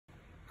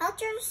about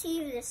to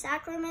receive the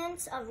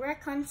sacraments of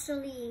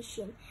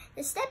reconciliation.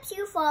 The steps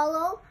you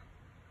follow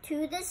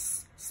to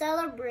this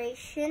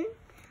celebration,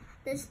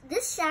 this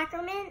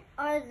sacrament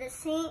are the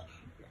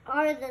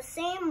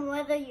same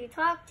whether you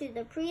talk to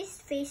the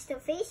priest face to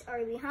face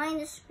or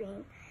behind the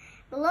screen.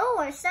 Below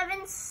are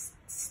 7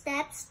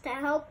 steps to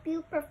help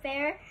you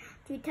prepare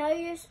to tell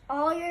your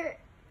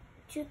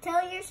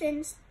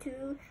sins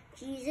to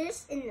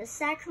Jesus in the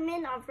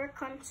sacrament of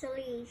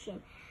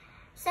reconciliation.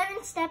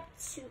 7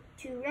 steps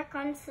to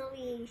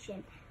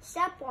reconciliation.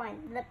 Step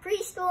 1. The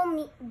priest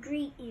will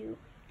greet you,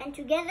 and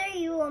together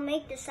you will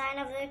make the sign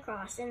of the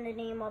cross in the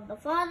name of the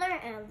Father,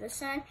 and of the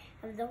Son,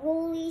 and of the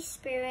Holy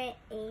Spirit.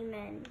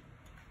 Amen.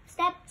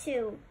 Step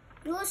 2.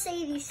 You will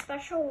say these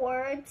special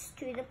words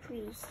to the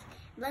priest.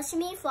 Bless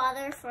me,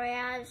 Father, for I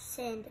have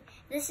sinned.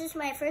 This is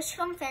my first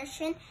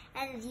confession,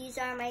 and these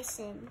are my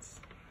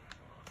sins.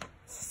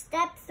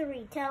 Step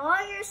 3. Tell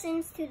all your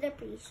sins to the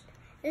priest.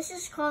 This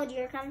is called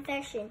your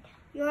confession.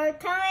 You are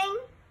telling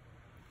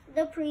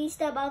the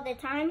priest about the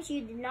times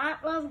you did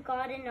not love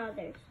God and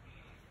others.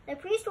 The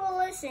priest will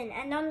listen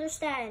and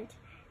understand.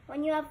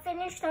 When you have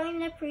finished telling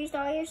the priest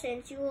all your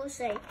sins, you will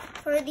say,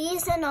 "For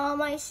these and all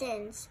my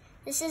sins.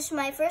 This is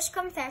my first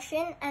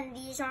confession, and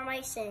these are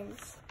my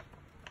sins."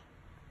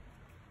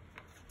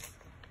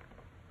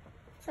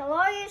 Tell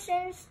all your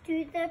sins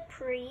to the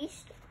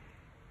priest.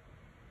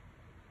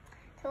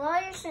 Tell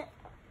all your sins.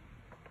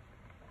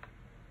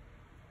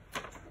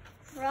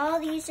 For all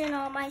these and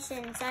all my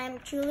sins, I am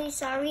truly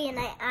sorry, and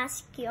I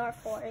ask your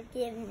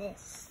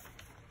forgiveness.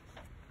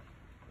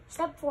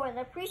 Step 4.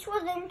 The priest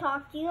will then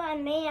talk to you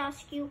and may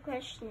ask you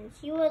questions.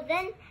 He will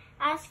then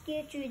ask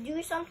you to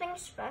do something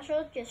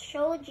special to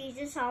show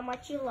Jesus how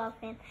much you love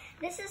him.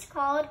 This is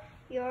called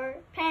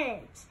your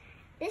penance.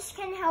 The priest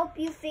can help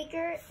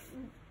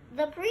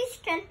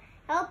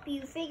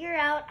you figure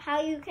out how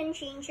you can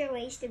change your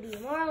ways to be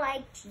more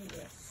like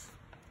Jesus.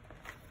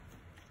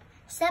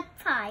 Step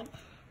 5.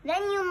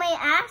 Then you may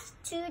ask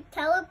to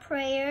telling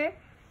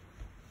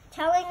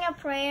a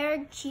prayer,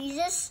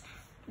 Jesus,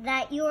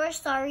 that you are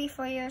sorry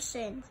for your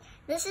sins.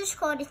 This is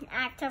called an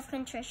act of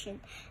contrition.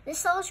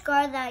 This tells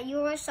God that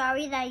you are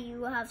sorry that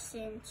you have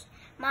sinned.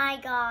 My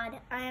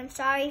God, I am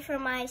sorry for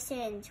my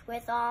sins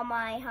with all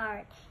my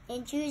heart,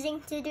 in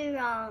choosing to do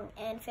wrong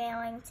and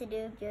failing to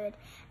do good.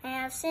 I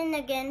have sinned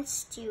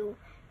against you,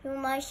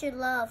 whom I should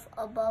love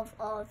above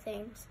all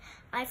things.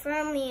 I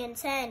firmly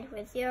intend,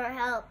 with your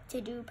help,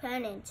 to do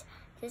penance,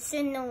 to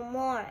sin no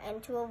more,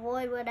 and to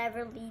avoid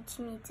whatever leads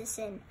me to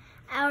sin.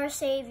 Our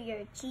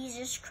Savior,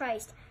 Jesus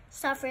Christ,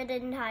 suffered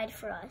and died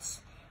for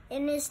us.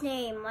 In his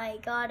name, may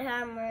God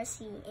have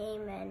mercy.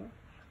 Amen.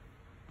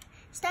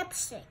 Step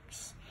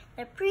 6.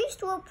 The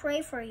priest will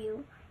pray for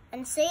you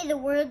and say the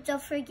words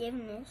of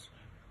forgiveness.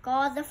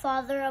 God, the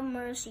Father of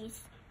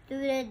mercies,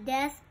 through the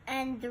death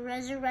and the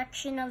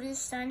resurrection of his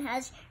Son,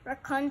 has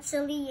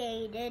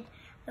reconciliated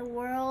the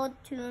world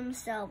to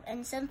himself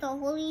and sent the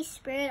Holy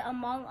Spirit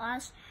among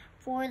us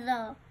for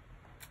the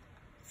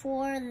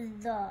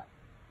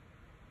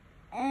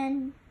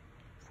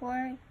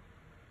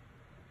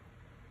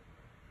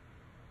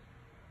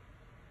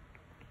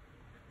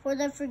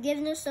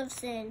forgiveness of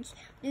sins.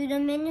 Through the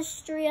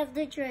ministry of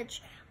the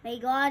Church, may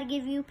God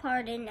give you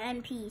pardon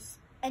and peace.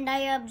 And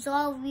I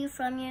absolve you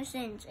from your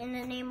sins, in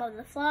the name of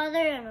the Father,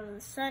 and of the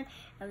Son,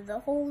 and of the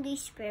Holy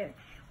Spirit.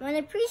 When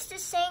the priest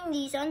is saying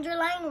these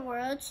underlying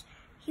words,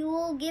 he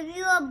will give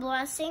you a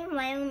blessing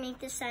when we make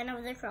the sign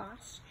of the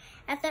cross.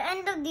 At the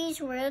end of these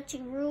words,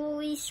 you will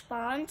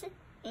respond,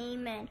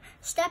 Amen.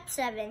 Step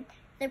 7.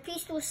 The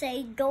priest will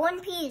say, "Go in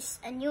peace,"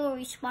 and you will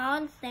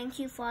respond, "Thank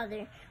you,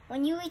 Father."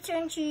 When you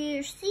return to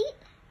your seat,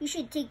 you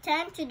should take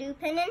time to do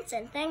penance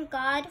and thank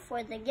God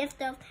for the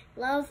gift of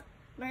love,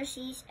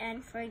 mercies,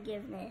 and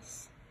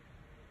forgiveness.